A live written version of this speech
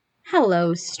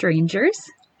Hello, strangers.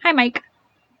 Hi, Mike.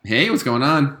 Hey, what's going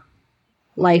on?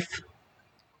 Life.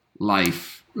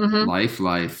 Life. Mm-hmm. Life.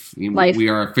 Life. We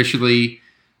are officially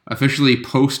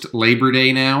post Labor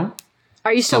Day now.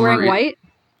 Are you still wearing white?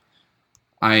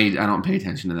 I don't pay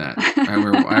attention to that.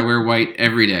 I wear white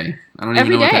every day. I don't even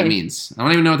Every know what that day? means. I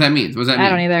don't even know what that means. What does that mean? I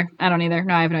don't either.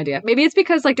 No, I have no idea. Maybe it's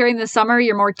because during the summer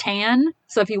you're more tan,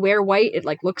 so if you wear white, it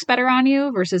looks better on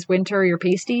you versus winter you're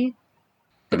pasty.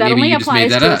 But that only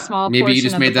applies to a small portion of the population. Maybe you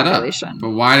just made that up. But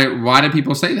why do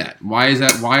people say that? Why is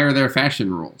that? Why are there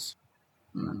fashion rules?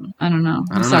 I don't know.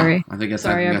 I'm sorry. I think that's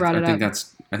sorry I brought it up.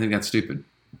 I think that's stupid.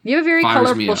 You have a very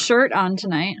colorful shirt on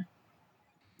tonight.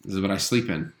 This is what I sleep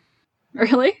in.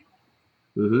 Really?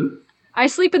 Mm-hmm. I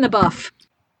sleep in the buff.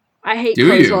 I hate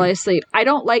clothes while I sleep. I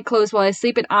don't like clothes while I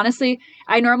sleep, and honestly,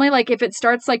 I normally if it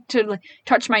starts to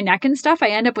touch my neck and stuff, I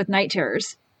end up with night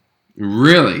terrors.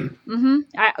 Really?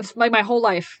 Mm-hmm. My whole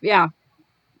life, yeah.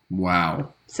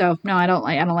 Wow. So no, I don't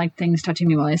like things touching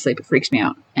me while I sleep. It freaks me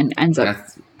out and ends up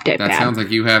dead bad. That sounds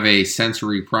like you have a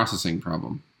sensory processing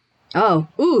problem. Oh,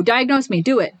 diagnose me.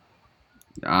 Do it.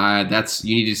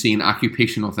 You need to see an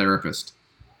occupational therapist.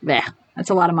 Blech. That's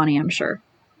a lot of money, I'm sure.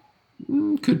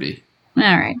 Could be.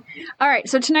 All right.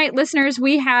 So tonight, listeners,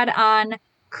 we had on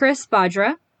Chris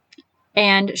Bhadra,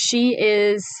 and she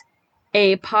is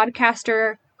a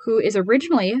podcaster who is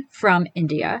originally from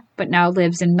India, but now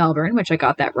lives in Melbourne, which I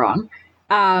got that wrong.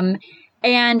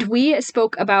 And we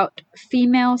spoke about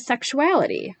female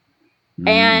sexuality.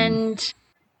 And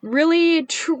really,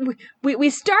 we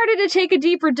started to take a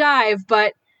deeper dive,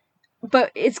 but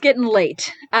it's getting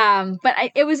late.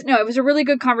 It was a really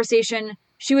good conversation.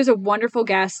 She was a wonderful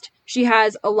guest. She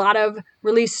has a lot of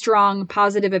really strong,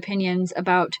 positive opinions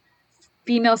about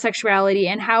female sexuality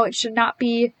and how it should not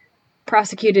be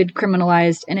prosecuted,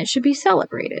 criminalized, and it should be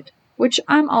celebrated, which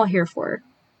I'm all here for.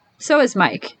 So is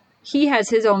Mike. He has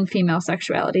his own female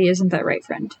sexuality. Isn't that right,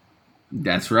 friend?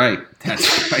 That's right.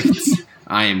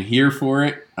 I am here for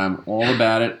it. I'm all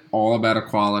about it. All about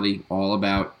equality. All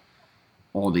about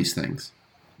all these things.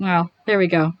 Well, there we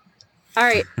go. All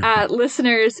right,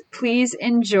 listeners, please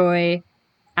enjoy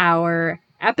our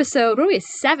episode. What are we?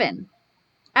 7.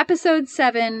 Episode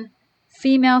 7,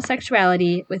 Female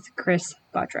Sexuality with Chris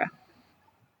Bhadra.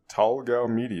 Tall Gal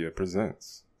Media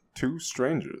presents Two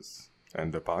Strangers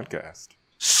and a Podcast.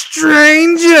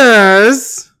 Strangers!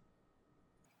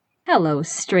 Hello,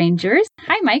 strangers.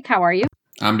 Hi, Mike. How are you?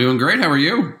 I'm doing great. How are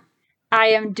you? I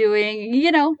am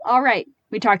doing, all right.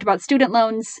 We talked about student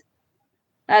loans.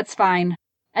 That's fine.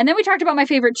 And then we talked about my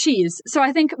favorite cheese. So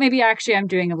I think maybe actually I'm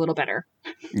doing a little better.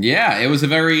 Yeah, it was a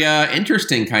very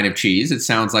interesting kind of cheese. It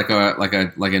sounds like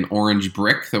an orange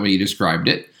brick, the way you described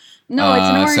it. No, it's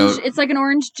an orange. It's like an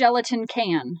orange gelatin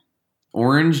can.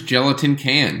 Orange gelatin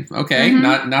can. Okay,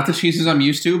 not the cheeses I'm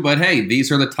used to, but hey, these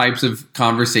are the types of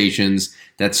conversations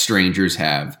that strangers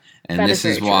have, and this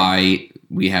is why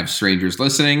we have strangers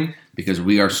listening, because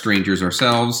we are strangers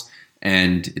ourselves,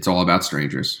 and it's all about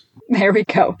strangers. There we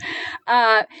go.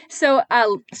 So,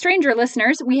 stranger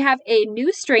listeners, we have a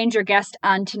new stranger guest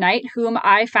on tonight, whom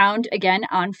I found again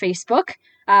on Facebook,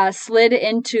 slid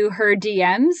into her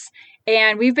DMs.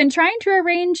 And we've been trying to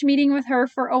arrange meeting with her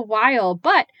for a while,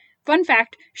 but fun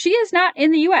fact, she is not in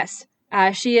the U.S.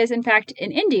 She is, in fact,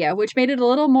 in India, which made it a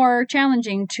little more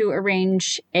challenging to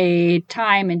arrange a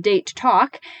time and date to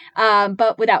talk.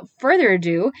 But without further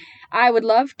ado, I would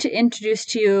love to introduce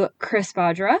to you Chris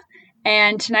Bhadra.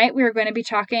 And tonight we are going to be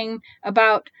talking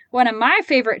about one of my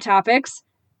favorite topics,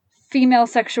 female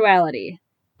sexuality.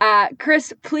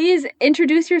 Chris, please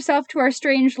introduce yourself to our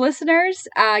strange listeners.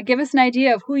 Give us an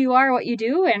idea of who you are, what you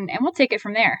do, and we'll take it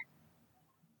from there.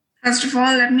 First of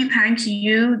all, let me thank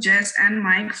you, Jess and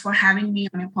Mike, for having me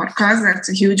on your podcast. That's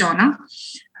a huge honor.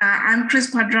 I'm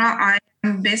Chris Bhadra. I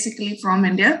am basically from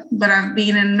India, but I've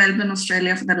been in Melbourne,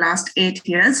 Australia for the last 8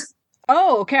 years.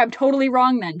 Oh, okay. I'm totally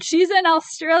wrong then. She's in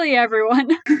Australia, everyone.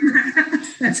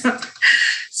 That's okay.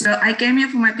 So I came here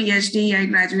for my PhD. I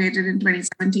graduated in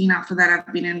 2017. After that,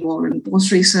 I've been involved in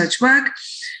post-research work.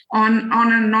 On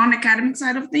a non-academic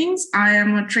side of things, I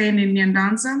am a trained Indian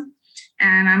dancer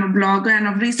and I'm a blogger. And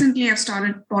I've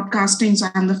started podcasting. So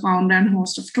I'm the founder and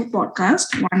host of 2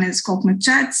 podcasts. One is Coconut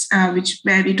Chats,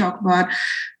 where we talk about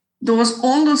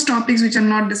all those topics which are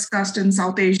not discussed in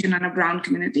South Asian and a brown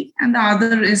community. And the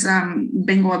other is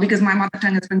Bengal, because my mother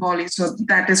tongue is Bengali. So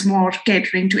that is more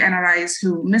catering to NRIs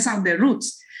who miss out their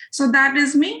roots. So that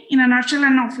is me in a nutshell.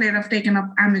 And of late, I've taken up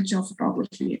amateur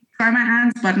photography. Try my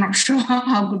hands, but not sure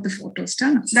how good the photos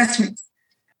turn out. That's me.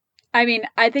 I mean,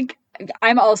 I think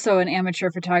I'm also an amateur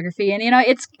photography, and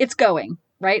it's going,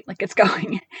 right? Like it's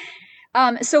going.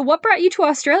 So what brought you to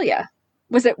Australia?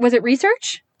 Was it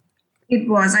research? It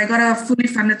was. I got a fully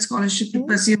funded scholarship to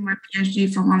pursue my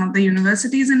PhD from one of the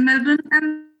universities in Melbourne,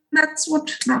 and that's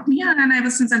what brought me here. And ever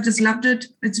since, I've just loved it.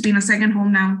 It's been a second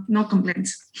home now. No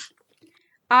complaints.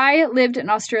 I lived in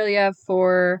Australia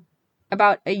for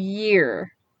about a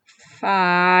year,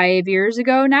 5 years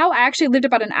ago now. I actually lived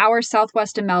about an hour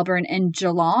southwest of Melbourne in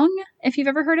Geelong, if you've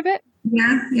ever heard of it.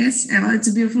 Yeah, yes. It's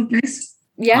a beautiful place.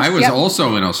 Yes, I was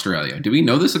also in Australia. Do we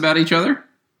know this about each other?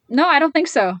 No, I don't think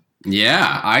so.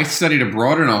 Yeah, I studied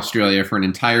abroad in Australia for an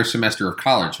entire semester of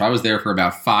college. So I was there for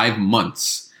about 5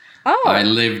 months. Oh. I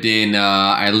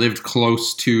lived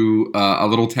close to a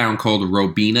little town called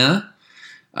Robina.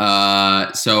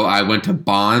 So I went to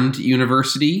Bond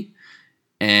University,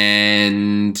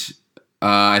 and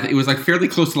it was like fairly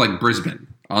close to like Brisbane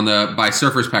by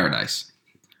Surfers Paradise.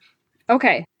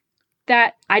 Okay.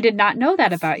 That I did not know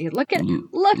that about you. Look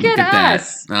at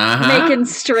us making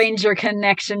stranger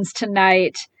connections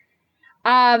tonight.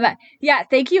 Yeah,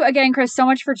 thank you again, Chris, so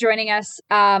much for joining us.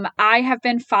 I have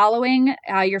been following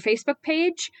your Facebook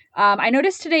page. I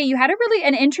noticed today you had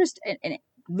an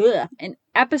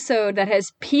episode that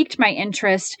has piqued my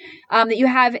interest. That you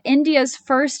have India's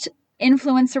first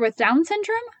influencer with Down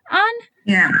syndrome on.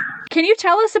 Yeah. Can you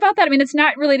tell us about that? I mean, it's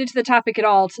not related to the topic at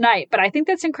all tonight, but I think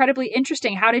that's incredibly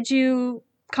interesting. How did you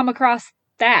come across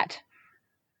that?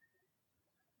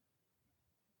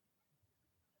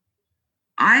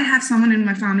 I have someone in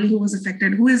my family who is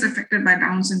affected by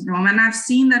Down syndrome. And I've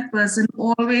seen that person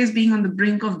always being on the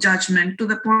brink of judgment, to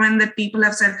the point that people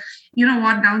have said, you know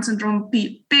what, Down syndrome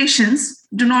patients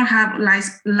do not have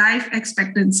life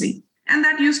expectancy. And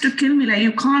that used to kill me. Like,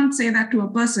 you can't say that to a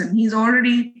person. He's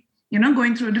already,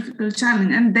 going through a difficult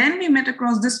challenge. And then we met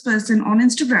across this person on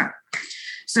Instagram.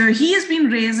 So he has been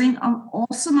raising an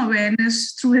awesome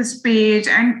awareness through his page.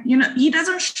 And, he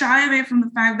doesn't shy away from the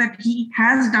fact that he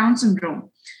has Down syndrome.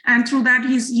 And through that,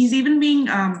 he's even being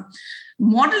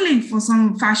modeling for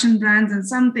some fashion brands and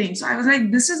something. So I was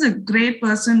like, this is a great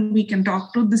person we can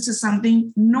talk to. This is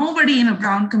something nobody in a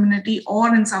brown community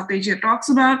or in South Asia talks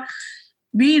about.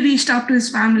 We reached out to his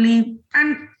family,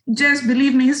 and just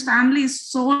believe me, his family is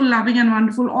so loving and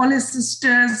wonderful. All his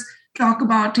sisters talk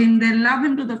about him. They love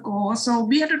him to the core. So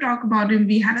we had to talk about him.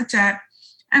 We had a chat.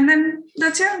 And then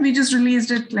we just released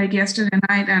it like yesterday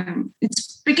night, and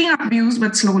it's picking up views,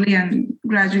 but slowly and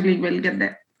gradually we'll get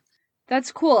there.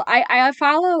 That's cool. I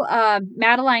follow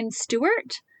Madeline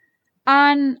Stewart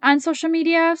on social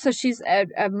media. So she's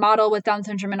a model with Down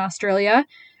syndrome in Australia.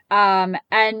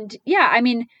 And yeah, I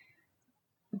mean,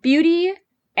 beauty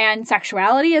and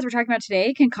sexuality, as we're talking about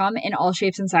today, can come in all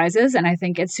shapes and sizes. And I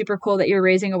think it's super cool that you're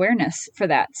raising awareness for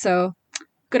that. So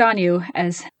good on you,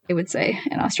 as they would say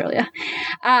in Australia.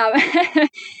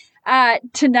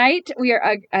 Tonight, we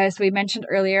are, as we mentioned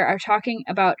earlier, are talking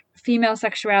about female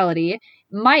sexuality.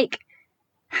 Mike,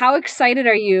 how excited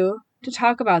are you to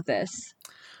talk about this?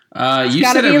 You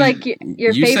said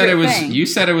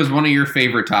it was one of your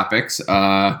favorite topics.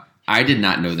 I did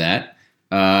not know that.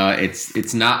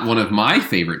 It's not one of my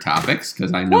favorut topics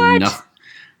because I know nothing.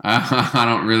 I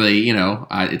don't really,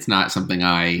 it's not something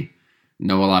I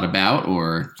know a lot about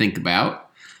or think about.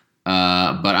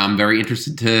 But I'm very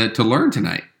interested to learn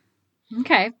tonight.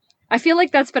 Okay. I feel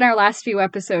like that's been our last few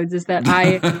episodes, is that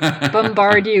I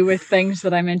bombard you with things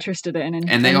that I'm interested in.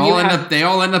 And they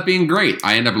all end up being great.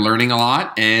 I end up learning a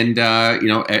lot. And,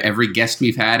 every guest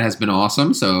we've had has been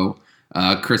awesome. So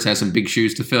Chris has some big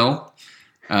shoes to fill.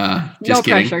 No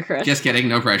pressure, Chris. Just kidding.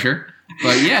 No pressure.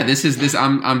 But yeah,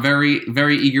 I'm very,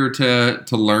 very eager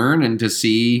to learn and to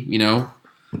see,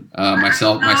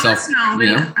 myself.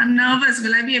 I'm nervous.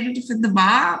 Will I be able to fit the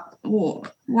bar? Oh,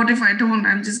 what if I don't?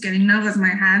 I'm just getting nervous. My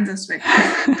hands are sweating.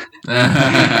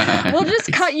 We'll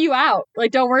just cut you out.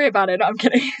 Like, don't worry about it. No, I'm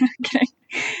kidding.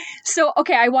 So,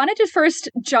 okay, I wanted to first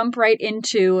jump right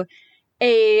into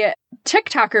a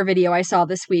TikToker video I saw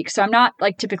this week. So I'm not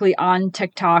like typically on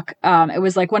TikTok. It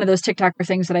was like one of those TikToker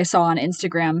things that I saw on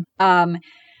Instagram.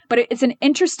 But it's an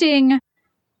interesting,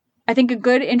 I think a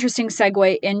good, interesting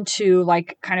segue into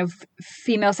like kind of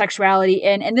female sexuality.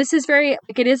 And this is very,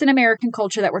 like, it is an American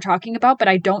culture that we're talking about, but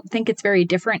I don't think it's very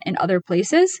different in other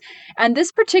places. And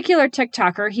this particular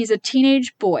TikToker, he's a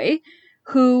teenage boy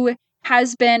who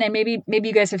has been, and maybe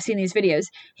you guys have seen these videos,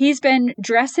 he's been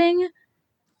dressing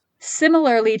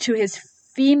similarly to his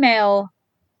female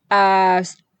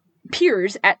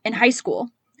peers in high school.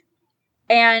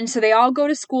 And so they all go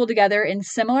to school together in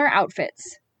similar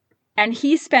outfits. And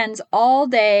he spends all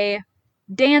day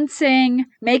dancing,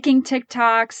 making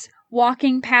TikToks,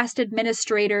 walking past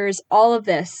administrators, all of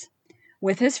this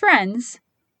with his friends.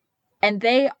 And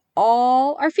they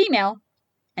all are female.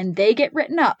 And they get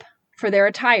written up for their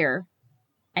attire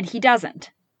and he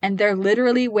doesn't. And they're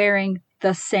literally wearing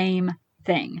the same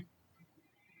thing.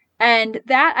 And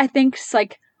that, I think, is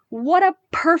like, what a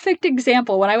perfect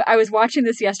example. When I was watching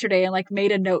this yesterday and like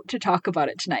made a note to talk about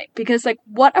it tonight, because like,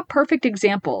 what a perfect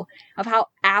example of how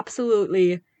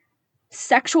absolutely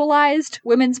sexualized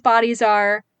women's bodies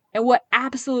are and what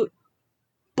absolute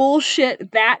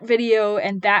bullshit that video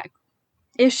and that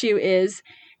issue is.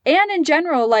 And in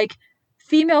general, like,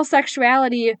 female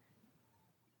sexuality,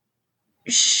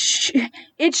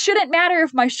 it shouldn't matter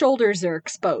if my shoulders are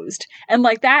exposed. And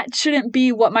like, that shouldn't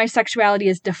be what my sexuality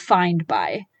is defined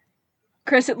by.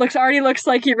 Chris, it already looks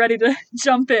like you're ready to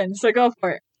jump in, so go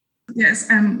for it. Yes,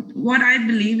 what I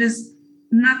believe is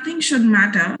nothing should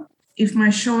matter if my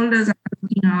shoulders are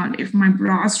looking out, if my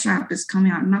bra strap is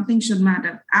coming out. Nothing should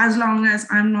matter as long as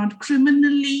I'm not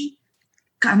criminally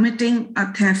committing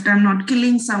a theft, I'm not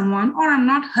killing someone, or I'm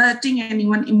not hurting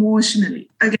anyone emotionally.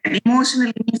 Again,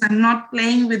 emotionally means I'm not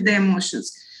playing with their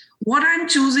emotions. What I'm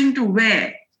choosing to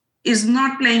wear is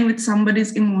not playing with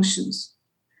somebody's emotions.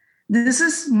 This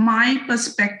is my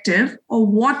perspective of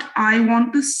what I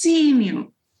want to see in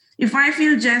you. If I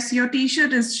feel, Jess, your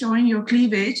t-shirt is showing your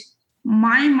cleavage,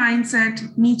 my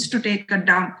mindset needs to take a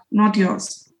dump, not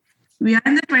yours. We are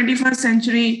in the 21st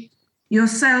century.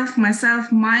 Yourself,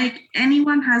 myself, Mike,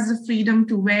 anyone has the freedom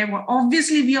to wear. Well,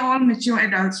 obviously, we are all mature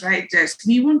adults, right, Jess?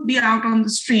 We won't be out on the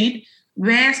street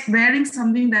wearing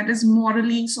something that is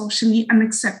morally, socially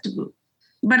unacceptable.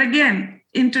 But again,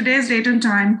 in today's date and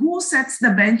time, who sets the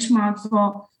benchmark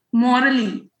for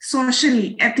morally,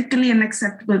 socially, ethically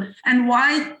unacceptable? And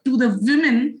why do the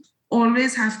women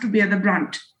always have to bear the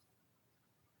brunt?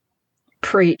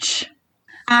 Preach.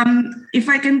 If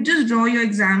I can just draw your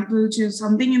example to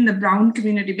something in the brown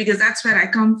community, because that's where I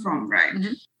come from, right?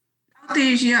 Mm-hmm. South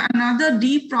Asia, another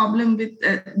deep problem with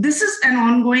this is an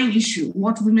ongoing issue.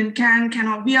 What women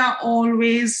cannot. We are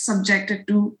always subjected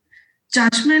to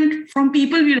judgment from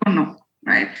people we don't know,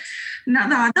 right? Now,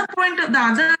 the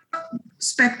other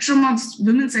spectrum of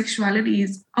women's sexuality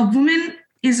is a woman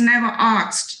is never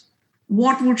asked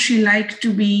what would she like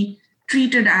to be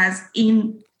treated as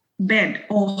in bed,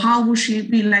 or how would she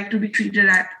be like to be treated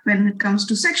at when it comes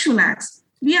to sexual acts.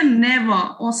 We are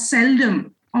never or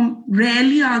seldom or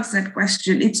rarely asked that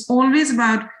question. It's always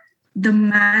about the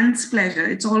man's pleasure.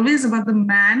 It's always about the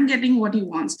man getting what he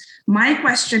wants. My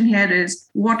question here is,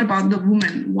 what about the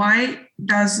woman? Why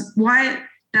does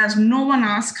no one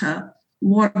ask her,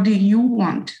 what do you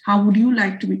want? How would you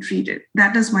like to be treated?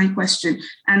 That is my question.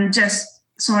 And just,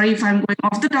 sorry if I'm going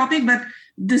off the topic, but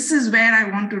this is where I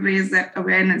want to raise that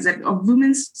awareness that of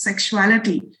women's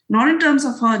sexuality, not in terms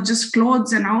of her just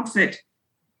clothes and outfit.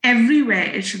 Everywhere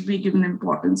it should be given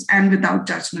importance and without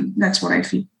judgment. That's what I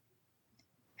feel.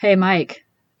 Hey, Mike.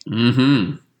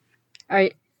 Mm-hmm. I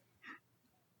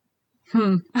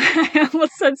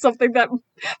almost said something that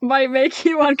might make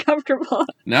you uncomfortable.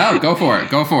 No, go for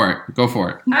it.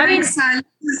 My silence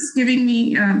is giving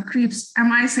me creeps.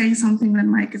 Am I saying something that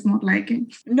Mike is not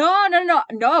liking? No. I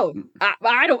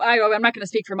don't. I'm not going to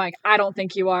speak for Mike. I don't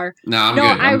think you are. No,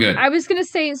 I'm good. I was going to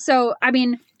say, so, I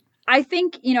mean, I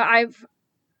think,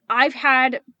 I've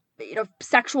had,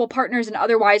 sexual partners and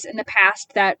otherwise in the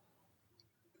past that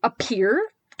appear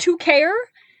to care.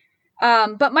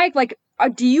 But Mike, like,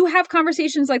 do you have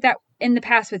conversations like that in the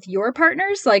past with your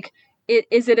partners? Like,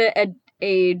 is it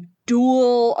a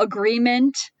dual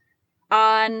agreement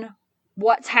on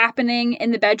what's happening in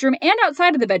the bedroom and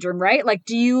outside of the bedroom, right? Like,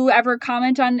 do you ever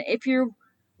comment on if your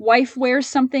wife wears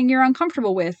something you're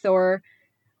uncomfortable with? Or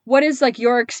what is, like,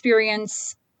 your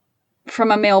experience from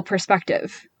a male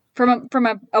perspective? From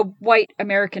a white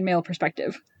American male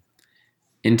perspective?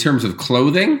 In terms of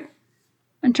clothing?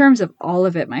 In terms of all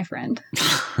of it, my friend.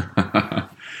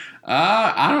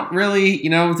 I don't really,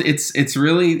 it's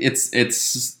really,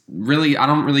 I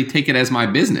don't really take it as my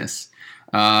business.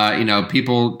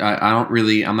 People,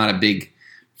 I'm not a big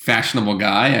fashionable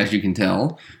guy, as you can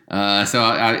tell. So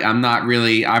I'm not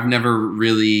really, I've never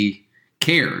really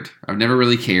cared.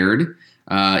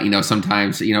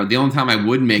 Sometimes, the only time I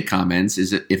would make comments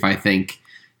is if I think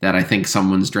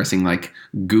someone's dressing like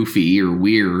goofy or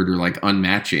weird or like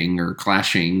unmatching or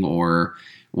clashing or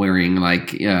wearing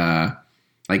like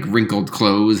wrinkled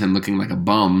clothes and looking like a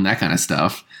bum, that kind of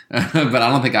stuff. But I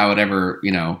don't think I would ever,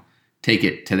 take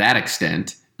it to that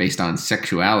extent based on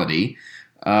sexuality.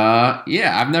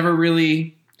 I've never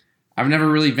really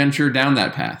ventured down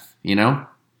that path,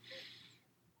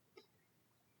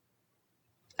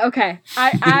 Okay.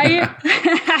 I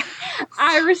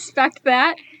I respect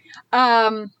that.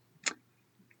 Have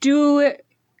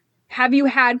you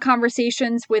had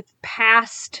conversations with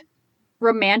past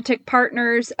romantic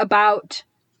partners about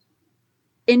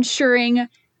ensuring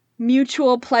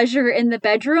mutual pleasure in the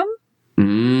bedroom?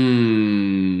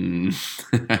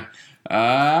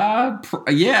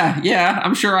 Yeah,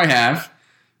 I'm sure I have.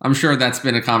 I'm sure that's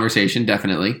been a conversation,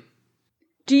 definitely.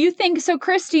 Do you think so,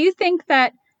 Chris? Do you think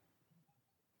that,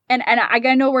 and I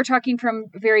know we're talking from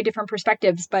very different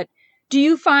perspectives, but do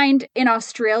you find in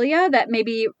Australia that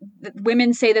maybe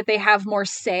women say that they have more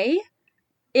say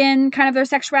in kind of their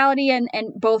sexuality and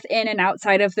both in and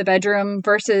outside of the bedroom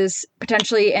versus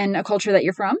potentially in a culture that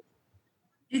you're from?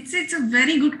 It's a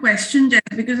very good question, Jess,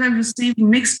 because I've received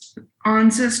mixed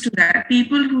answers to that.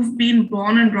 People who've been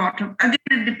born and brought up, again,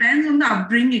 it depends on the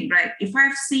upbringing, right? If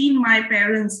I've seen my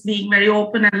parents being very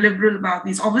open and liberal about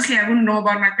these, obviously I wouldn't know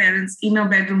about my parents' inner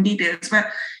bedroom details, but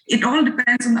it all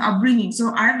depends on the upbringing.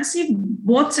 So I've received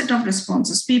both set of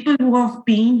responses. People who have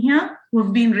been here, who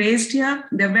have been raised here,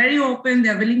 they're very open,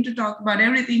 they're willing to talk about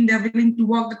everything, they're willing to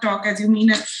walk the talk as you mean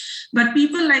it. But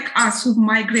people like us who've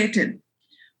migrated,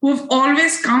 who've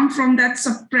always come from that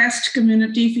suppressed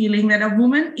community feeling that a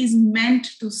woman is meant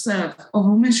to serve, a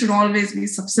woman should always be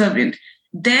subservient.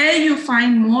 There you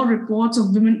find more reports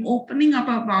of women opening up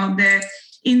about their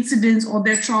incidents or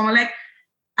their trauma. Like,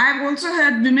 I've also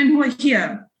heard women who are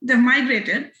here, they've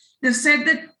migrated, they've said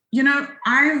that,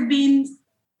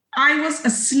 I was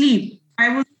asleep. I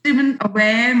wasn't even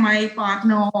aware my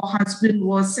partner or husband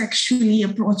was sexually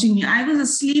approaching me. I was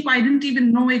asleep. I didn't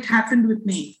even know it happened with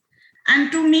me.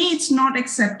 And to me, it's not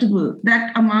acceptable.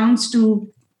 That amounts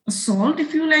to assault,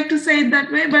 if you like to say it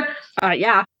that way. But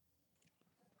yeah.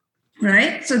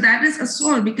 Right? So that is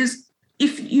assault, because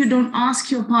if you don't ask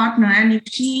your partner and if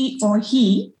she or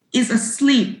he is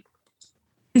asleep,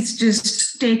 it's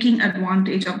just taking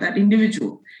advantage of that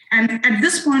individual. And at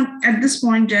this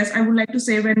point, Jess, I would like to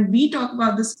say, when we talk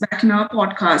about this back in our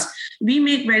podcast, we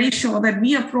make very sure that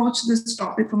we approach this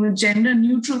topic from a gender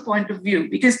neutral point of view,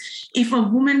 because if a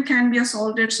woman can be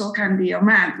assaulted, so can be a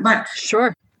man. But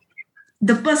sure,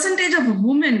 the percentage of a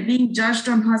woman being judged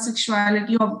on her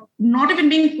sexuality or not even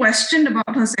being questioned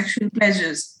about her sexual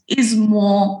pleasures is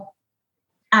more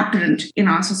apparent in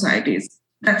our societies.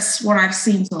 That's what I've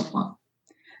seen so far.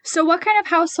 So what kind of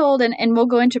household, and we'll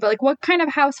go into, but like, what kind of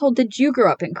household did you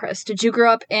grow up in, Chris? Did you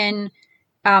grow up in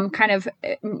kind of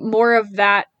more of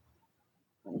that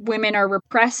women are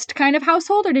repressed kind of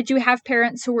household, or did you have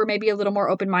parents who were maybe a little more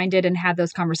open-minded and had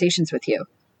those conversations with you?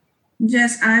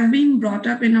 Yes, I've been brought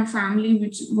up in a family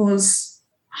which was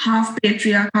half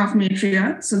patriarch, half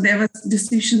matriarch. So there were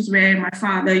decisions where my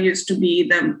father used to be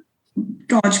the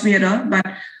torchbearer, but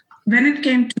when it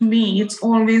came to me, it's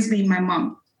always been my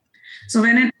mom. So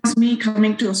when it was me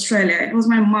coming to Australia, it was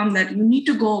my mom that you need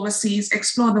to go overseas,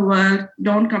 explore the world,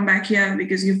 don't come back here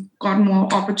because you've got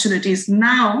more opportunities.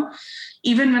 Now,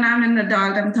 even when I'm an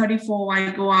adult, I'm 34,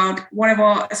 I go out,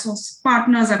 whatever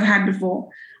partners I've had before,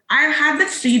 I had the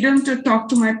freedom to talk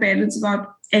to my parents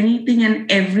about anything and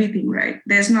everything, right?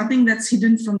 There's nothing that's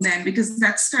hidden from them, because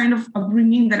that's kind of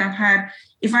upbringing that I've had.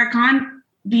 If I can't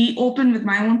be open with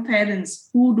my own parents,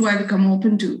 who do I become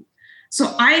open to?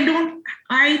 So I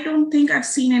don't think I've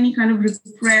seen any kind of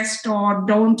repressed or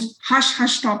don't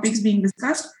hush topics being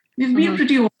discussed. We've been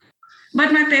pretty open.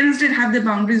 But my parents did have their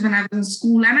boundaries when I was in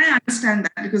school, and I understand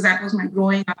that because that was my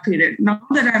growing up period. Now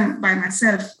that I'm by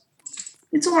myself,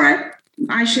 it's all right.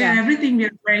 I share everything. We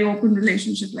have a very open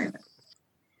relationship like that.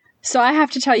 So I have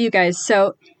to tell you guys,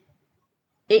 so,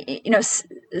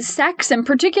 sex, and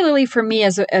particularly for me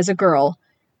as a girl,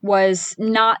 was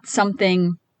not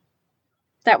something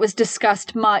that was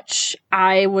discussed much.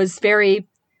 I was very,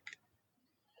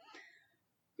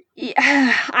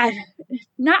 I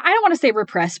don't want to say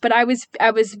repressed, but I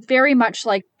was very much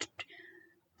like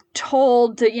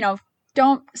told to,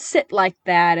 don't sit like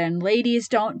that, and ladies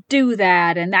don't do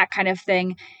that, and that kind of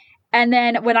thing. And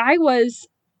then when I was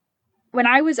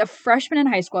a freshman in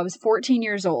high school, I was 14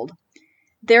 years old.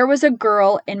 There was a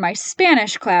girl in my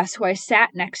Spanish class who I sat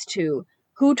next to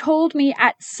who told me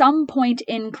at some point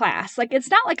in class, like, it's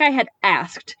not like I had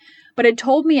asked, but had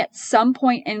told me at some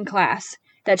point in class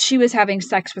that she was having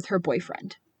sex with her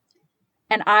boyfriend.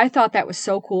 And I thought that was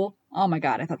so cool. Oh my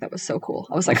God, I thought that was so cool.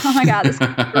 I was like, oh my God, this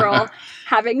girl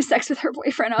having sex with her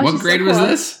boyfriend. Oh, what grade was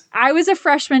this? I was a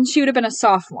freshman. She would have been a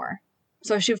sophomore.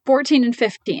 So she was 14 and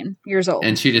 15 years old.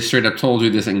 And she just straight up told you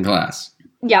this in class.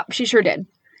 Yep, she sure did.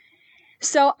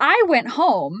 So I went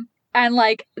home, and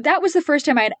like, that was the first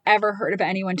time I had ever heard of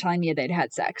anyone telling me they'd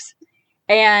had sex.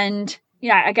 And,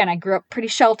 again, I grew up pretty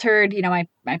sheltered.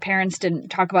 My parents didn't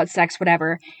talk about sex,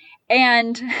 whatever.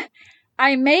 And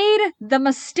I made the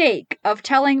mistake of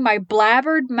telling my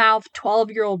blabbered mouth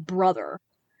 12-year-old brother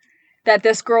that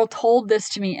this girl told this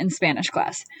to me in Spanish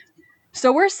class.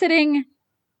 So we're sitting...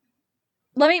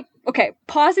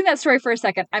 pausing that story for a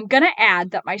second. I'm going to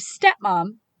add that my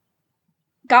stepmom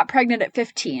got pregnant at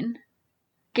 15,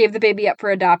 gave the baby up for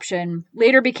adoption,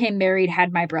 later became married,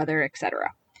 had my brother,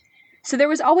 etc. So there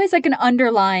was always like an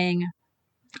underlying,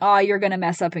 oh, you're going to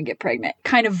mess up and get pregnant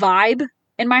kind of vibe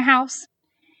in my house.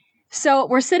 So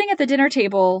we're sitting at the dinner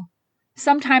table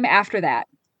sometime after that,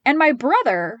 and my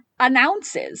brother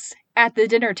announces at the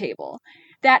dinner table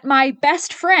that my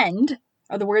best friend,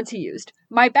 are the words he used,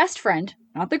 my best friend,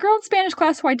 not the girl in Spanish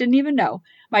class who I didn't even know,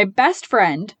 my best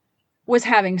friend was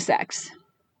having sex.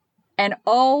 And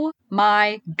oh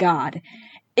my God,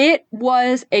 it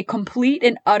was a complete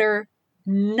and utter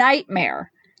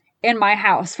nightmare in my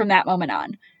house from that moment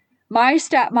on. My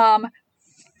stepmom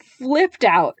flipped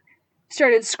out,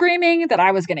 started screaming that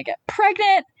I was going to get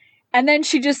pregnant. And then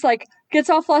she just like gets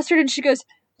all flustered and she goes,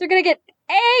 they're going to get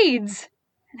AIDS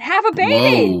and have a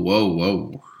baby.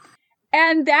 Whoa.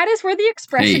 And that is where the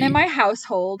expression in my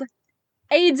household,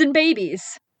 AIDS and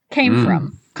babies,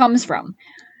 comes from.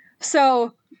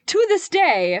 So to this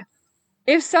day,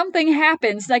 if something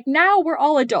happens, like now we're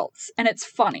all adults and it's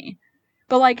funny,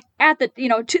 but like at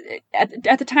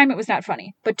the time it was not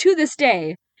funny. But to this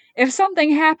day, if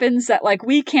something happens that like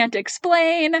we can't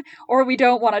explain or we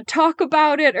don't want to talk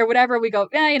about it or whatever, we go,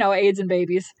 AIDS and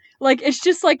babies. Like it's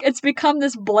just like it's become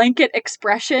this blanket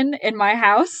expression in my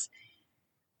house.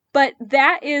 But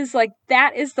that is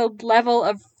the level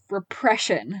of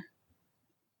repression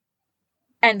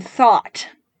and thought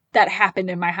that happened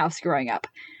in my house growing up.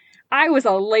 I was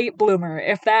a late bloomer,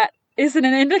 if that isn't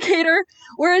an indicator.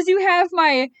 Whereas you have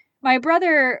my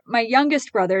brother, my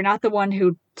youngest brother, not the one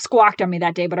who squawked on me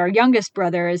that day, but our youngest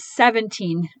brother is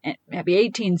 17, maybe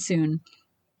 18 soon.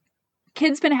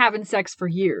 Kid's been having sex for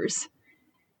years.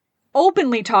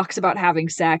 Openly talks about having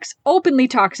sex, openly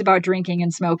talks about drinking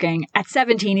and smoking. At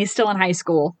 17, he's still in high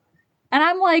school. And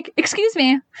I'm like, excuse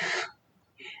me,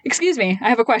 I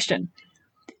have a question.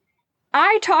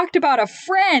 I talked about a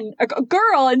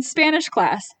girl in Spanish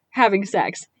class having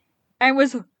sex and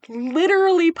was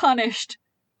literally punished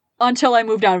until I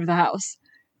moved out of the house.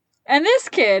 And this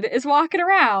kid is walking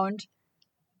around,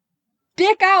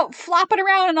 dick out, flopping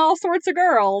around in all sorts of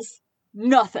girls.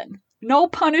 Nothing. No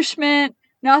punishment.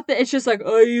 Nothing. It's just like,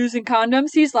 oh, you're using condoms?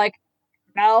 He's like,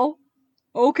 no.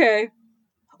 Okay.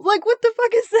 Like, what the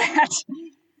fuck is that?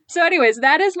 So anyways,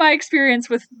 that is my experience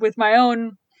with my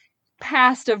own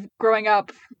past of growing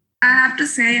up. I have to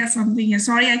say something here.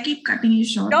 Sorry, I keep cutting you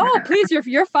short. No, please,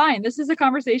 you're fine. This is a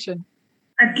conversation.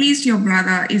 At least your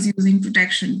brother is using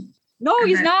protection. No,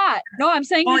 he's not. No, I'm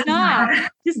saying he's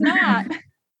not. He's not.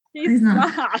 He's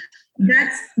not.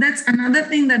 That's another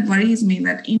thing that worries me,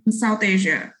 that in South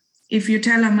Asia, if you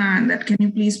tell a man that, can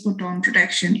you please put on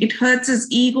protection, it hurts his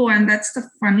ego. And that's the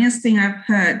funniest thing I've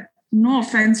heard. No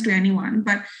offense to anyone,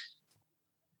 but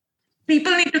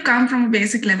people need to come from a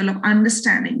basic level of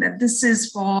understanding that this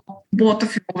is for both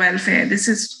of your welfare. This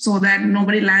is so that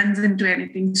nobody lands into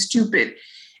anything stupid.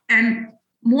 And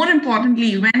more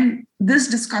importantly, when this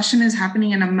discussion is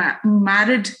happening in a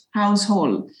married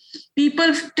household,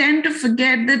 people tend to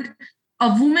forget that a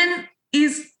woman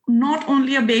is not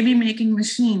only a baby-making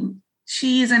machine.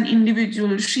 She is an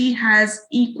individual. She has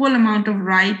equal amount of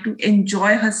right to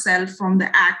enjoy herself from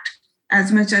the act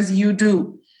as much as you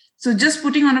do. So just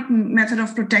putting on a method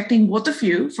of protecting both of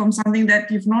you from something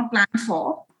that you've not planned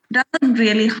for doesn't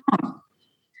really harm.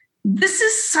 This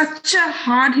is such a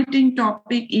hard-hitting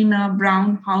topic in a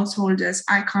brown household, as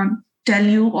I can't tell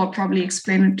you or probably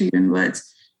explain it to you in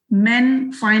words.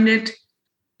 Men find it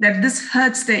that this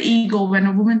hurts their ego when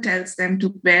a woman tells them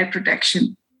to wear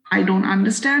protection. I don't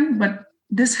understand, but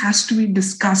this has to be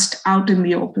discussed out in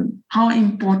the open, how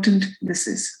important this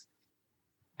is.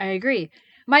 I agree.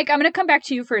 Mike, I'm going to come back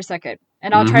to you for a second,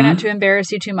 and I'll try not to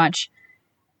embarrass you too much.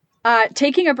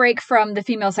 Taking a break from the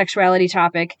female sexuality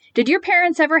topic, did your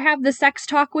parents ever have the sex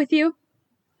talk with you?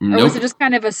 Nope. Or was it just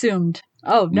kind of assumed?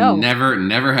 Oh, no.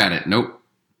 Never had it. Nope.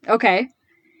 Okay.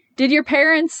 Did your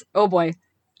parents... Oh, boy.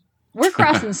 We're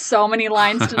crossing so many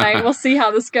lines tonight. We'll see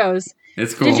how this goes.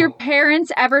 It's cool. Did your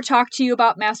parents ever talk to you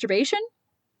about masturbation?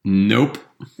 Nope.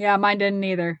 Yeah, mine didn't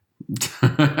either.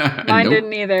 Mine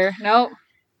didn't either. Nope.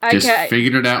 Just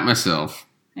figured it out myself.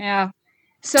 Yeah.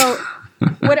 So,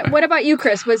 what about you,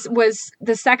 Chris? Was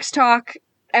the sex talk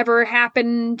ever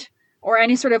happened, or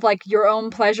any sort of like your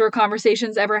own pleasure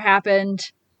conversations ever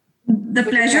happened? The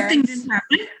pleasure thing didn't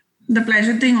happen. The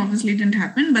pleasure thing obviously didn't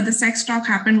happen, but the sex talk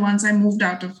happened once I moved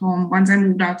out of home. Once I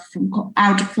moved out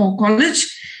for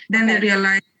college, then I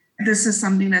realized this is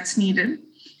something that's needed.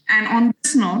 And on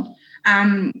this note,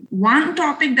 One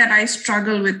topic that I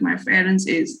struggle with my parents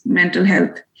is mental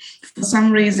health. For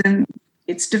some reason,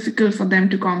 it's difficult for them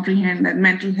to comprehend that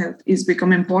mental health is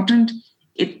become important.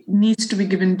 It needs to be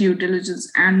given due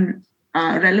diligence and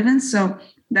relevance. So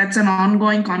that's an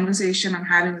ongoing conversation I'm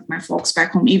having with my folks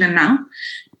back home even now.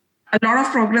 A lot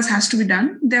of progress has to be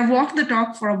done. They've walked the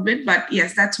talk for a bit, but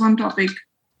yes, that's one topic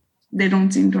they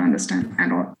don't seem to understand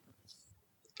at all.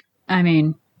 I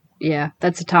mean, yeah,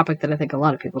 that's a topic that I think a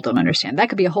lot of people don't understand. That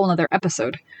could be a whole other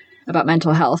episode about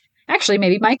mental health. Actually,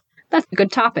 maybe, Mike, that's a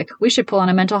good topic. We should pull on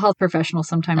a mental health professional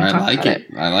sometime and talk about it.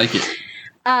 I like it.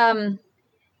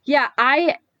 Yeah,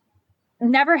 I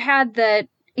never had the,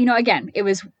 again, it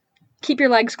was keep your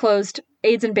legs closed,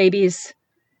 AIDS and babies.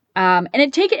 And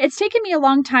it's taken me a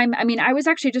long time. I mean, I was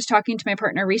actually just talking to my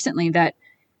partner recently that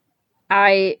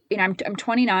I'm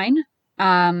 29.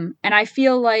 And I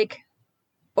feel like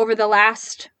over the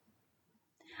last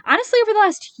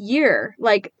year,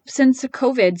 like since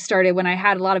COVID started, when I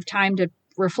had a lot of time to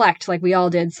reflect, like we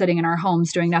all did, sitting in our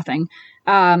homes doing nothing.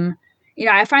 I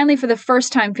finally, for the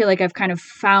first time, feel like I've kind of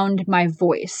found my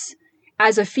voice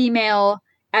as a female,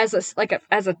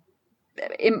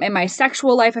 in my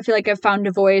sexual life. I feel like I've found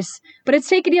a voice, but it's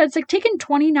taken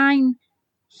 29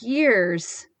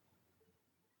 years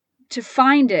to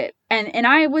find it. And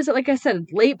I was, like I said,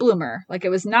 late bloomer. Like it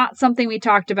was not something we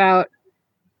talked about,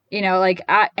 29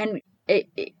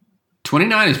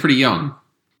 is pretty young.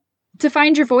 To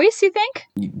find your voice, you think?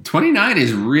 29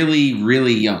 is really,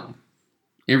 really young.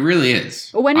 It really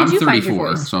is. Well, when did I'm you 34, find your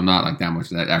voice? So I'm not like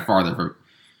that farther from.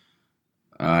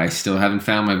 I still haven't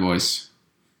found my voice.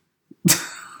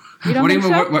 You don't think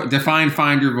so? What define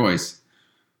find your voice?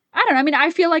 I don't know. I mean,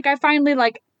 I feel like I finally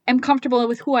am comfortable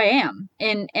with who I am,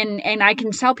 and I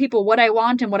can tell people what I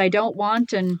want and what I don't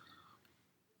want, and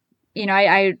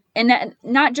that,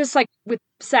 not just like with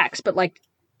sex, but like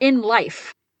in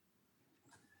life.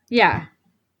 Yeah.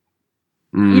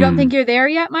 You don't think you're there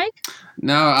yet, Mike?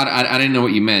 No, I didn't know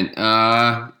what you meant.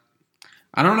 I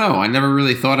don't know. I never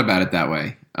really thought about it that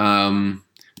way.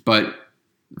 But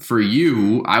for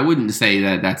you, I wouldn't say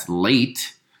that that's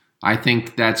late. I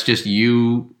think that's just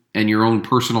you and your own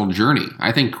personal journey.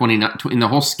 I think 29, in the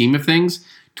whole scheme of things,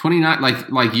 29,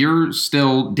 like you're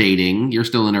still dating, you're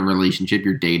still in a relationship,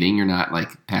 you're dating, you're not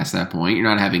like past that point, you're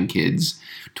not having kids.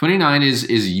 29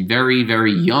 is very,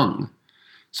 very young.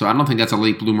 So I don't think that's a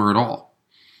late bloomer at all.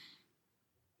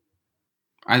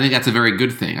 I think that's a very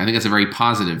good thing. I think that's a very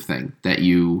positive thing that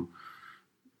you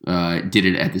did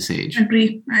it at this age. I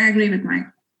agree with Mike.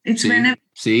 It's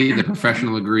See, the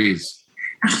professional agrees.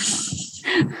 It's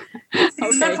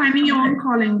about finding your own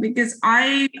calling, because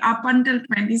up until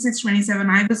 26, 27,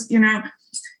 I was,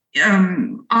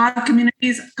 our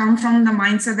communities come from the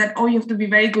mindset that, you have to be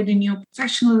very good in your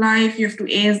professional life, you have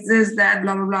to ace this, that,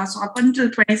 blah, blah, blah. So up until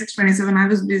 26, 27, I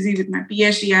was busy with my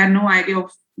PhD. I had no idea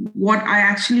of what I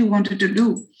actually wanted to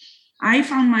do. I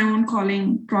found my own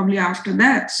calling probably after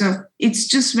that. So it's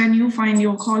just when you find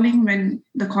your calling, when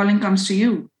the calling comes to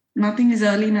you. Nothing is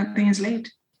early, nothing is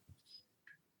late.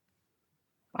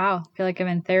 Wow, I feel like I'm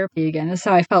in therapy again. This is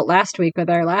how I felt last week with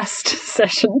our last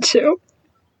session too.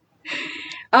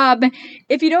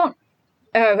 If you don't,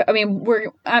 we're,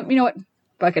 you know what?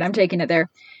 Fuck it, I'm taking it there.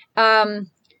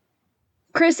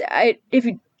 Chris, if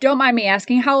you don't mind me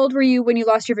asking, how old were you when you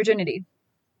lost your virginity?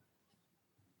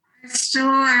 I still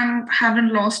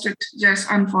haven't lost it, just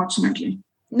unfortunately.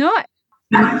 No.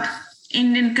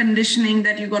 Indian conditioning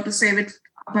that you got to save it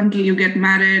up until you get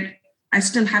married. I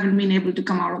still haven't been able to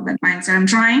come out of that mindset. I'm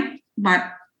trying, but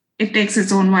it takes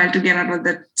its own while to get out of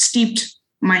that steeped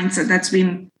mindset that's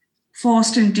been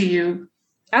forced into you.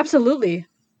 Absolutely.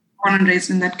 Born and raised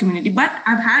in that community. But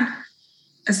I've had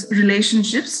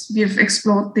relationships. We've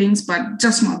explored things, but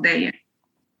just not there yet.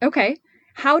 Okay.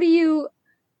 How do you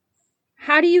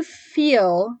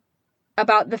feel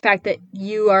about the fact that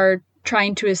you are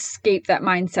trying to escape that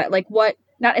mindset? Like what?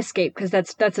 Not escape, because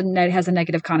that has a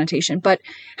negative connotation. But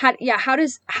how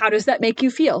does that make you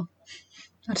feel?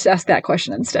 I'll just ask that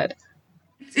question instead.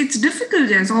 It's difficult,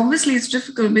 yes. Obviously, it's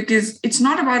difficult because it's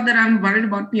not about that I'm worried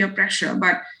about peer pressure,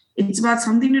 but it's about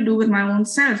something to do with my own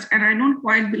self. And I don't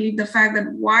quite believe the fact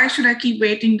that why should I keep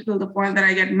waiting till the point that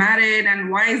I get married,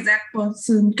 and why is that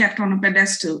person kept on a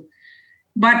pedestal?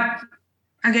 But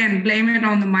again, blame it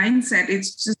on the mindset.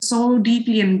 It's just so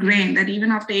deeply ingrained that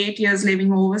even after 8 years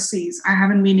living overseas, I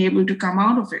haven't been able to come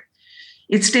out of it.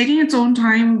 It's taking its own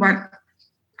time, but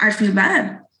I feel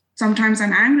bad. Sometimes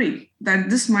I'm angry that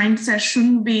this mindset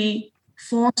shouldn't be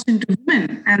forced into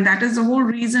women. And that is the whole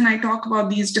reason I talk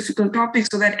about these difficult topics,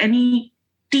 so that any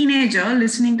teenager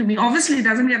listening to me, obviously it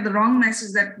doesn't get the wrong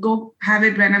message that go have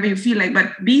it whenever you feel like,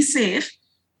 but be safe,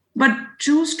 but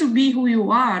choose to be who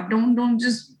you are. Don't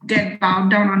just get bowed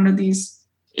down under these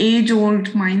age-old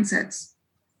mindsets.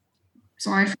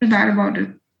 So I feel bad about it.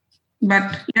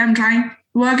 But yeah, I'm trying.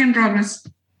 Work in progress.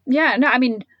 Yeah, no, I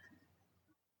mean,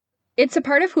 it's a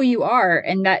part of who you are,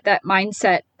 and that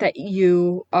mindset that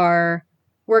you are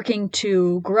working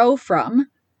to grow from.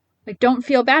 Like, don't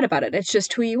feel bad about it. It's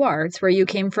just who you are. It's where you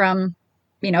came from.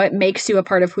 It makes you a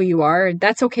part of who you are.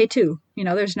 That's okay too.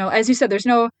 There's no, as you said, there's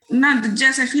no. Not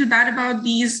just, I feel bad about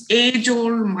these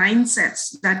age-old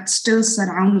mindsets that still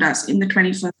surround us in the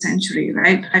 21st century,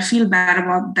 right? I feel bad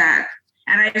about that.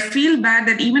 And I feel bad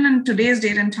that even in today's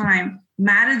date and time,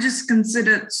 marriage is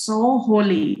considered so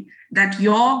holy that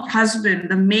your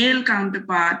husband, the male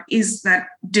counterpart, is that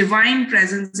divine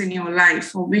presence in your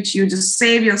life for which you just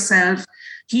save yourself.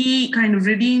 He kind of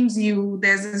redeems you.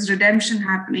 There's this redemption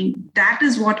happening. That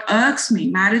is what irks me.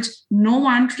 Marriage, no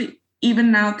one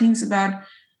even now thinks about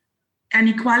an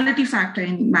equality factor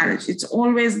in marriage. It's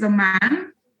always the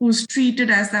man who's treated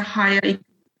as the higher.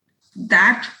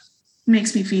 That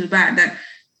makes me feel bad. That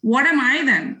what am I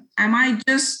then? Am I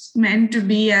just meant to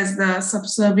be as the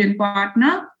subservient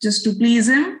partner, just to please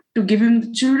him, to give him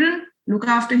the children, look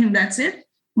after him? That's it.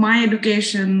 My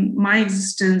education, my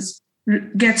existence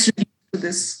gets reduced to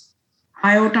this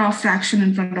iota fraction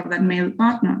in front of that male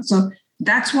partner. So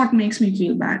that's what makes me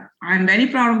feel bad. I'm very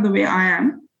proud of the way I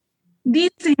am.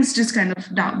 These things just kind of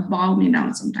bow me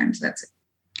down sometimes. That's it.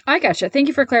 I gotcha. Thank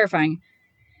you for clarifying.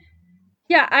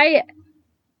 Yeah,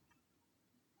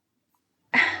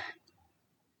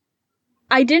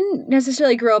 I didn't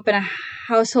necessarily grow up in a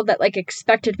household that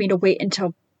expected me to wait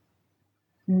until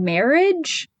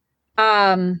marriage.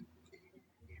 But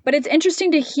it's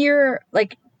interesting to hear,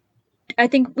 I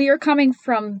think we are coming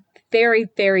from very,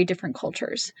 very different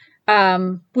cultures,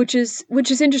 which is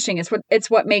interesting. It's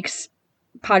what makes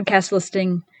podcast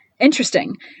listening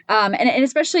interesting. And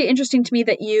especially interesting to me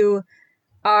that you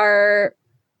are,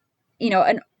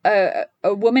 a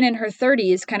woman in her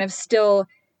 30s kind of still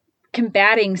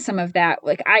combating some of that.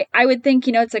 I would think,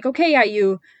 it's okay, yeah,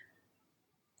 you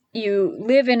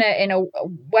live in a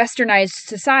westernized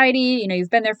society, you've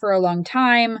been there for a long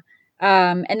time,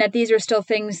 and that these are still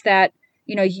things that,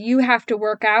 you have to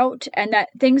work out, and that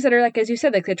things that are, as you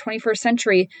said, the 21st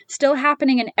century still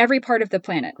happening in every part of the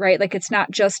planet, right? It's not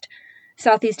just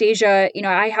Southeast Asia.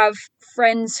 I have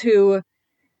friends who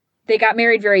they got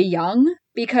married very young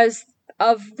because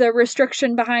of the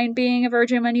restriction behind being a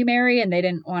virgin when you marry, and they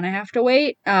didn't want to have to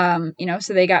wait. So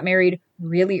they got married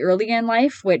really early in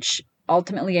life, which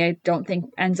ultimately I don't think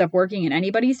ends up working in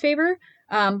anybody's favor.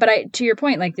 But to your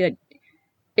point,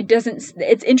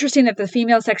 it's interesting that the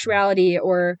female sexuality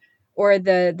or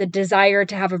the desire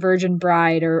to have a virgin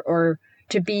bride or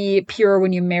to be pure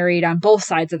when you married on both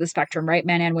sides of the spectrum, right?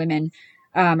 Men and women,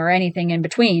 or anything in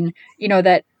between,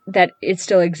 that it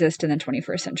still exists in the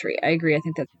 21st century. I agree. I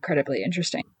think that's incredibly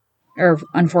interesting, or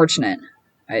unfortunate,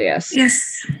 I guess.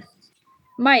 Yes.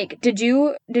 Mike, did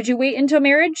you wait until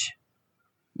marriage?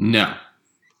 No,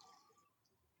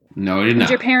 I did not. Did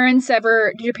your parents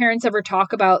ever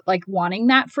talk about wanting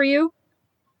that for you?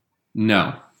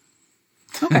 No.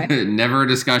 Okay. Never a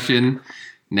discussion.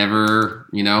 Never,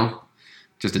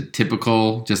 just a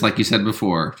typical, just like you said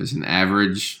before, just an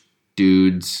average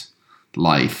dude's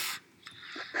life.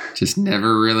 Just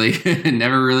never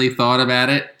really thought about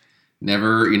it.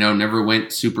 Never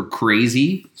went super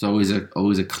crazy. It's always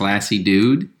a classy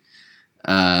dude.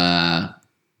 Never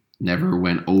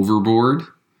went overboard.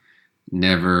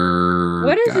 Never.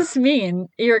 What does this mean?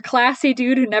 You're a classy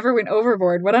dude who never went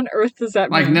overboard. What on earth does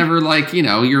that mean? Never,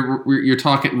 you're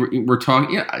talking. We're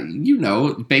talking.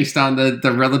 Yeah, based on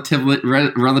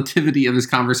the relativity of this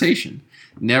conversation.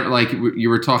 Never, you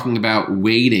were talking about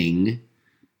waiting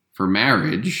for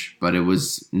marriage, but it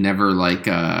was never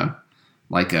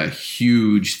a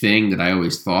huge thing that I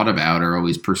always thought about or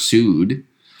always pursued.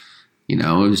 It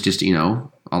was just a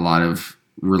lot of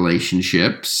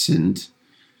relationships, and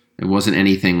it wasn't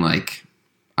anything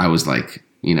I was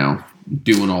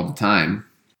doing all the time.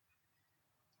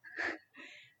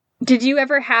 Did you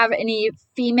ever have any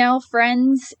female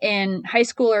friends in high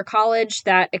school or college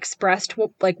that expressed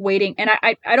waiting? And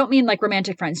I don't mean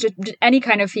romantic friends, just any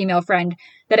kind of female friend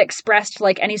that expressed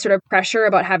any sort of pressure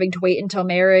about having to wait until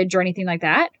marriage or anything like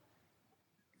that?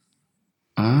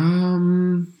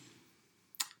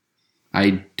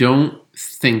 I don't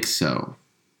think so.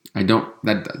 I don't.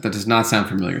 That does not sound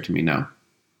familiar to me. No.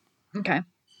 Okay.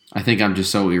 I think I'm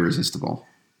just so irresistible.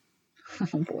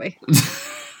 Oh boy.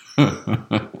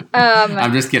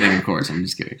 I'm just kidding, of course. I'm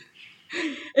just kidding.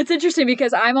 It's interesting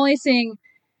because I'm only seeing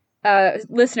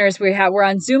listeners. We're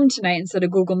on Zoom tonight instead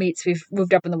of Google Meets. We've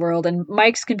moved up in the world, and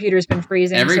Mike's computer's been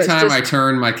freezing. Every time I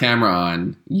turn my camera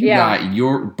on, you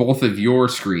got both of your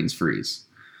screens freeze.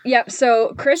 Yep.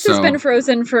 So Chris has been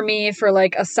frozen for me for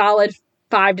like a solid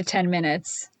 5 to 10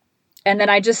 minutes, and then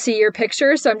I just see your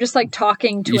picture. So I'm just like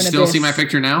talking to an abyss. You still see my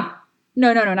picture now?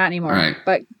 No, not anymore. All right.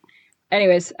 But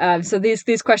anyways, so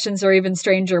these questions are even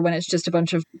stranger when it's just a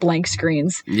bunch of blank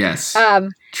screens. Yes.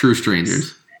 True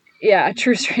strangers. Yeah,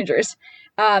 true strangers.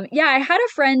 I had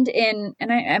a friend and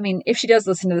I mean, if she does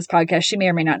listen to this podcast, she may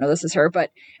or may not know this is her,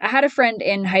 but I had a friend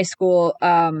in high school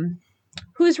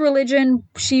whose religion,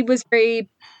 she was very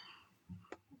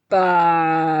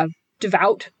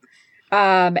devout.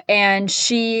 And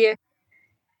she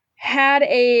had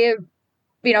a,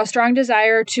 strong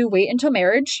desire to wait until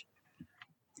marriage.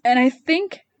 And I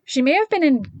think she may have been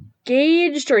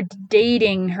engaged or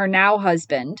dating her now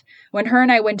husband when her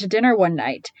and I went to dinner one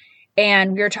night.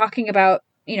 And we were talking about,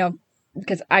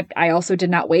 because I also did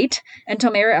not wait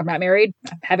until married. I'm not married.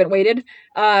 I haven't waited.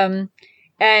 And,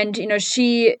 we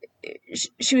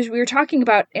were talking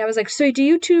about, I was like, so do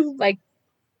you two like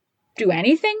do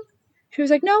anything? She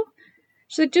was like, no.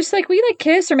 She's like, just like we like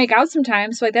kiss or make out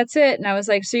sometimes. So like, that's it. And I was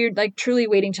like, so you're like truly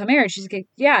waiting till marriage? She's like,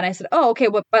 yeah. And I said, oh, okay.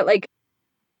 But like,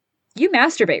 you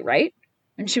masturbate, right?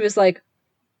 And she was like,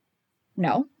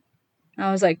 no. And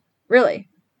I was like, really?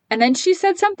 And then she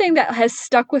said something that has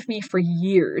stuck with me for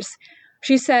years.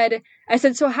 I said,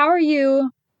 so how are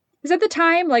you? Because at the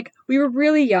time, like, we were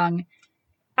really young.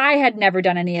 I had never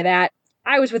done any of that.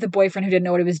 I was with a boyfriend who didn't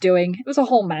know what he was doing. It was a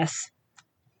whole mess.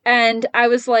 And I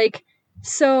was like,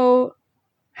 so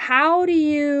how do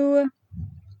you,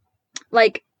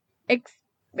 like,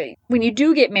 when you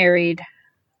do get married,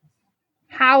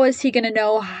 how is he going to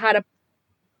know how to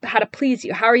please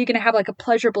you? How are you going to have like a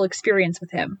pleasurable experience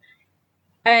with him?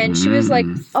 And she was like,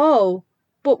 oh,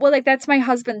 but well, like, that's my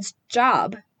husband's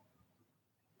job.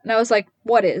 And I was like,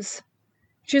 what is?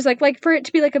 She was like for it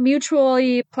to be like a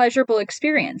mutually pleasurable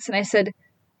experience. And I said,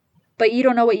 but you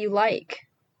don't know what you like.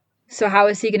 So how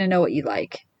is he going to know what you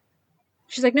like?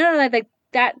 She's like, no, like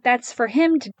that's for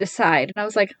him to decide. And I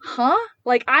was like, huh?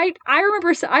 Like, I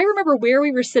remember where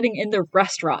we were sitting in the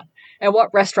restaurant and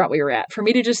what restaurant we were at for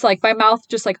me to just like, my mouth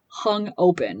just like hung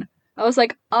open. I was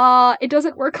like, it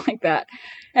doesn't work like that.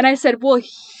 And I said, well,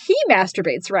 he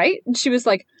masturbates, right? And she was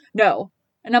like, no.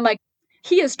 And I'm like,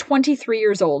 he is 23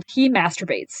 years old. He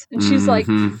masturbates. And she's like,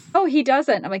 oh, he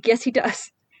doesn't. I'm like, yes, he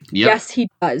does. Yep. Yes, he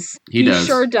does. He does.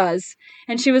 Sure does.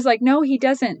 And she was like, no, he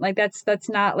doesn't. Like, that's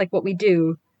not like what we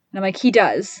do. And I'm like, he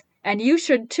does. And you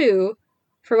should too,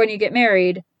 for when you get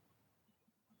married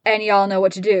and y'all know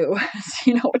what to do. So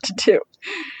you know what to do.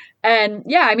 And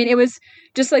yeah, I mean, it was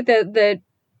just like the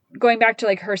going back to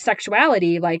like her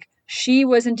sexuality, like she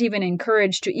wasn't even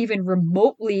encouraged to even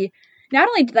remotely, not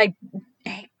only like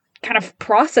kind of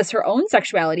process her own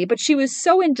sexuality, but she was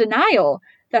so in denial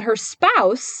that her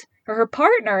spouse or her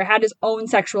partner had his own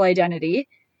sexual identity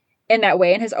in that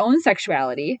way and his own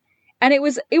sexuality. And it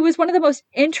was one of the most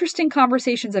interesting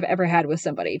conversations I've ever had with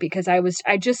somebody, because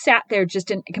I just sat there just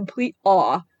in complete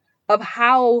awe of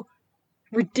how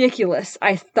ridiculous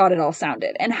I thought it all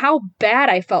sounded and how bad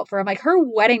I felt for him. Like, her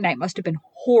wedding night must have been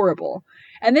horrible.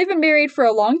 And they've been married for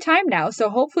a long time now, so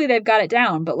hopefully they've got it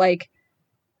down. But like,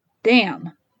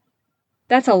 damn,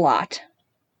 that's a lot.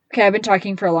 Okay, I've been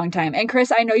talking for a long time. And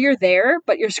Chris, I know you're there,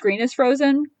 but your screen is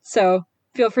frozen, so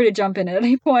feel free to jump in at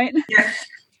any point. Yeah.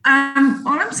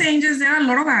 All I'm saying is there are a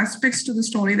lot of aspects to the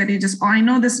story that I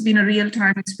know this has been a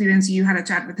real-time experience. You had a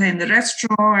chat with her in the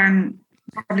restaurant, and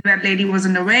probably that lady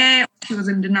wasn't aware, she was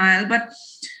in denial. But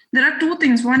there are two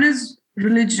things. One is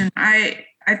religion. I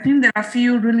think there are a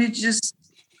few religious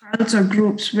cults or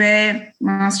groups where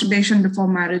masturbation before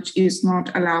marriage is not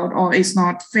allowed or is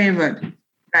not favored,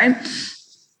 right?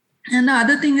 And the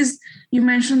other thing is, you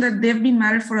mentioned that they've been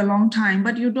married for a long time,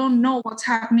 but you don't know what's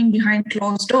happening behind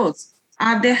closed doors.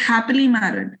 Are they happily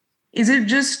married? Is it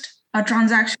just a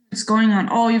transaction that's going on?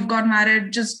 Oh, you've got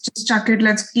married, just chuck it,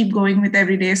 let's keep going with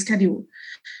everyday schedule.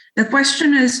 The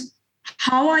question is,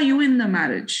 how are you in the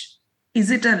marriage? Is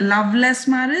it a loveless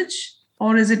marriage,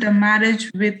 or is it a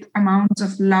marriage with amounts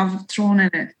of love thrown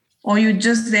in it? Or you're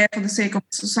just there for the sake of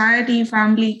society,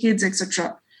 family, kids,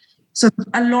 etc.? So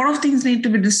a lot of things need to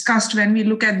be discussed when we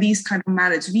look at these kind of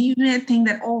marriage. We may think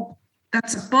that, oh,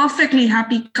 that's a perfectly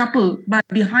happy couple, but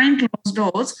behind closed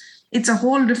doors, it's a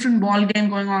whole different ball game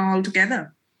going on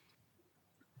altogether.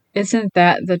 Isn't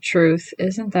that the truth?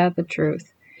 Isn't that the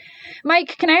truth?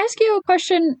 Mike, can I ask you a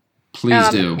question? Please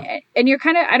do. And you're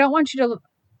kind of, I don't want you to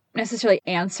necessarily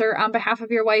answer on behalf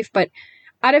of your wife, but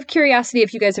out of curiosity,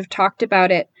 if you guys have talked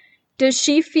about it, does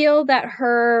she feel that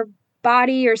her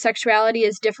body or sexuality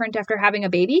is different after having a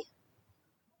baby?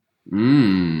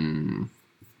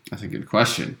 That's a good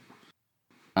question.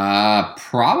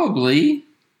 Probably,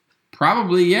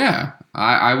 yeah.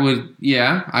 I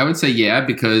would say yeah,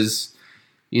 because,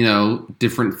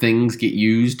 different things get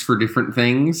used for different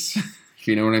things. If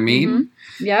you know what I mean?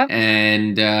 Mm-hmm. Yeah.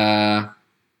 And,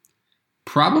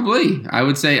 probably, I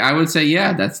would say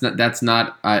yeah. That's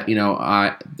not.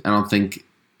 I don't think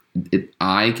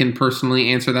I can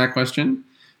personally answer that question.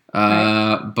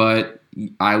 Right. But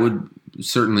I would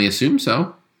certainly assume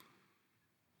so.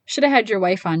 Should have had your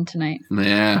wife on tonight.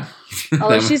 Yeah.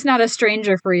 Although she's not a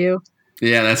stranger for you.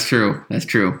 Yeah, that's true.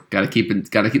 Got to keep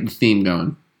the theme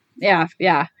going. Yeah.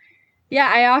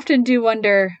 I often do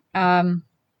wonder how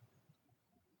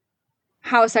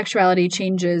sexuality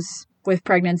changes with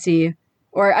pregnancy.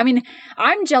 Or, I mean,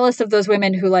 I'm jealous of those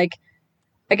women who, like,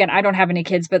 again, I don't have any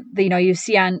kids, but, you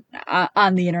see on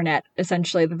the internet,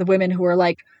 essentially, the women who are,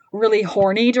 like, really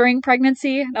horny during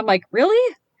pregnancy. And I'm like,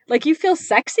 really? Like, you feel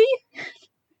sexy?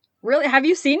 Really? Have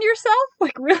you seen yourself?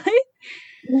 Like, really?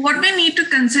 What we need to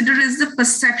consider is the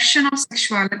perception of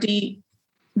sexuality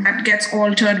that gets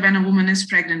altered when a woman is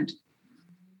pregnant.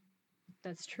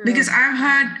 That's true. Because I've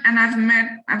heard and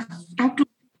I've talked to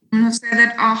people who say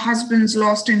that our husbands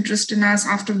lost interest in us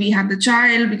after we had the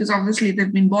child because obviously there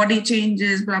have been body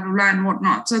changes, blah, blah, blah, and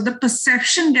whatnot. So the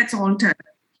perception gets altered.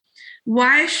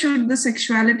 Why should the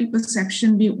sexuality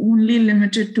perception be only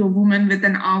limited to a woman with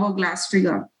an hourglass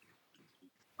figure?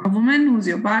 A woman who's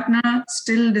your partner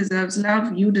still deserves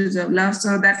love. You deserve love.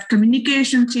 So that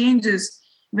communication changes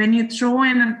when you throw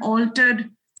in an altered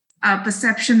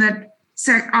perception that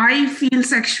I feel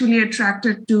sexually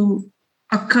attracted to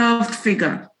a curved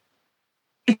figure.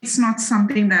 It's not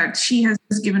something that she has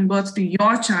given birth to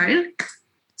your child.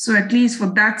 So at least for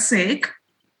that sake,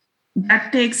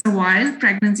 that takes a while.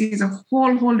 Pregnancy is a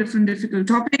whole different difficult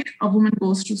topic. A woman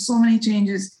goes through so many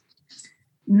changes.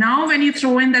 Now, when you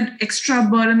throw in that extra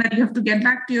burden that you have to get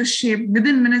back to your shape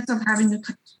within minutes of having a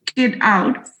kid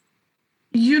out,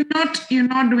 you're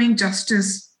not doing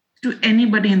justice to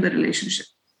anybody in the relationship.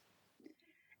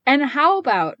 And how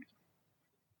about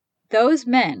those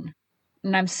men,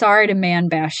 and I'm sorry to man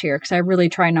bash here because I really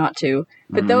try not to,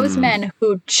 but those men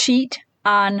who cheat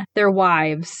on their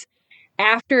wives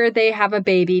after they have a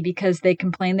baby because they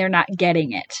complain they're not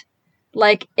getting it.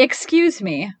 Like, excuse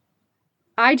me.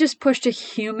 I just pushed a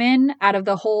human out of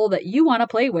the hole that you want to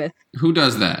play with. Who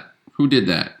does that? Who did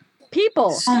that?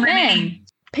 People. Men.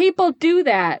 People do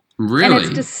that. Really? And it's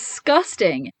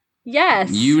disgusting.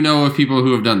 Yes. You know of people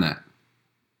who have done that?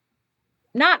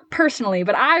 Not personally,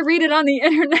 but I read it on the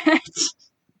internet.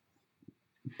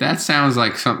 That sounds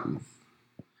like something.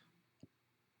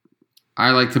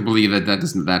 I like to believe that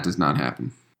does not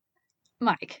happen.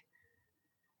 Mike.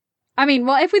 I mean,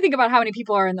 well, if we think about how many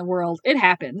people are in the world, it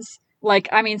happens. Like,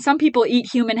 I mean, some people eat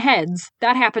human heads.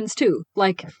 That happens too.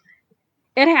 Like,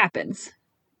 it happens.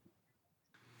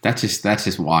 That's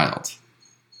just wild.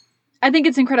 I think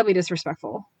it's incredibly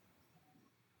disrespectful.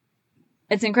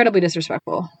 It's incredibly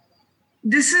disrespectful.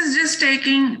 This is just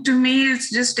taking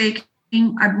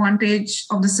advantage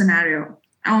of the scenario.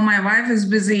 Oh, my wife is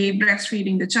busy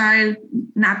breastfeeding the child,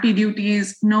 nappy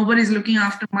duties. Nobody's looking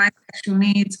after my sexual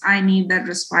needs. I need that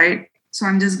respite. So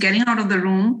I'm just getting out of the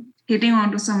room, hitting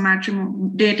onto some matrimony,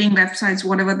 dating websites,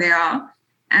 whatever they are.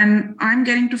 And I'm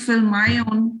getting to fill my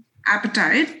own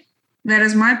appetite.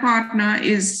 Whereas my partner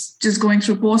is just going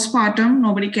through postpartum.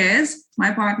 Nobody cares.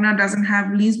 My partner doesn't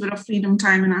have least bit of freedom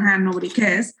time in her hand. Nobody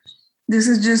cares. This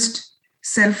is just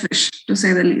selfish, to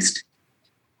say the least.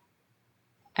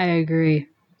 I agree.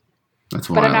 That's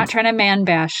wild. But I'm not trying to man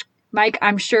bash. Mike,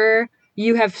 I'm sure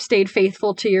you have stayed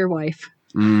faithful to your wife.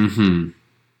 Mm-hmm.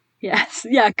 Yes.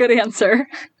 Yeah, good answer.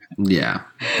 Yeah.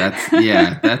 That's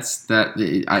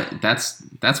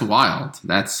wild.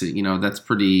 That's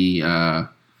pretty I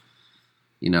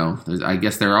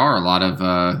guess there are a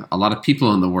lot of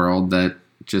people in the world that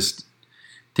just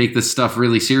take this stuff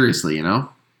really seriously,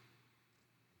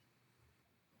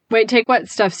 Wait, take what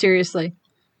stuff seriously?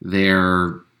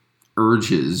 Their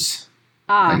urges,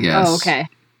 I guess. Oh, okay.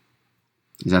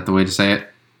 Is that the way to say it?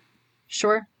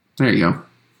 Sure. There you go.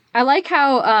 I like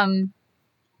how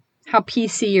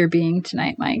PC you're being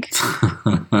tonight, Mike.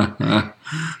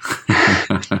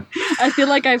 I feel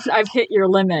like I've hit your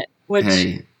limit, which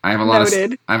I have a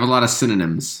lot of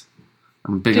synonyms.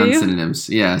 I'm big on synonyms.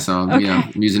 Yeah, so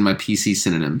I'm using my PC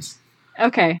synonyms.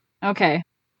 Okay.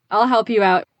 I'll help you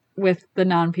out with the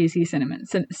non-PC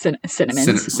cinnamons.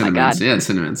 Cinnamons. Oh my God. Yeah,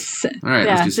 cinnamons. All right,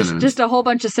 let's do cinnamons. Just a whole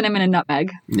bunch of cinnamon and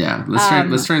nutmeg. Yeah,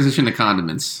 let's transition to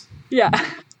condiments. Yeah.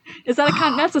 Is that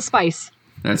that's a spice.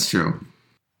 That's true.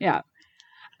 Yeah.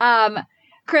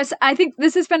 Chris, I think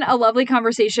this has been a lovely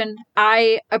conversation.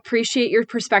 I appreciate your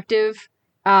perspective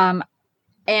and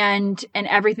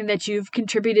everything that you've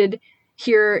contributed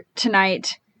here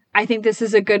tonight. I think this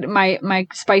is a good, my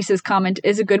spices comment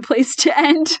is a good place to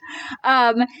end.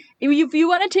 If you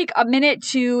want to take a minute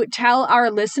to tell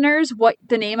our listeners what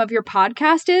the name of your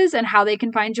podcast is and how they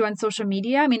can find you on social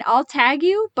media. I mean, I'll tag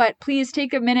you, but please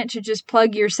take a minute to just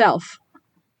plug yourself.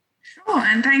 Sure,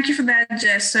 and thank you for that,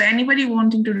 Jess. So anybody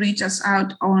wanting to reach us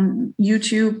out on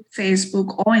YouTube,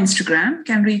 Facebook, or Instagram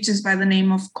can reach us by the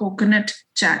name of Coconut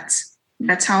Chats.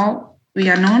 That's how we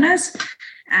are known as.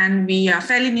 And we are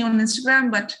fairly new on Instagram,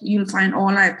 but you'll find all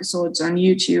our episodes on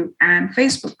YouTube and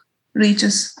Facebook. Reach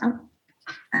us out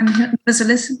and give us a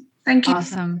listen. Thank you.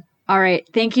 Awesome. All right.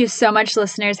 Thank you so much,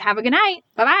 listeners. Have a good night.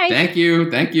 Bye-bye. Thank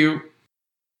you.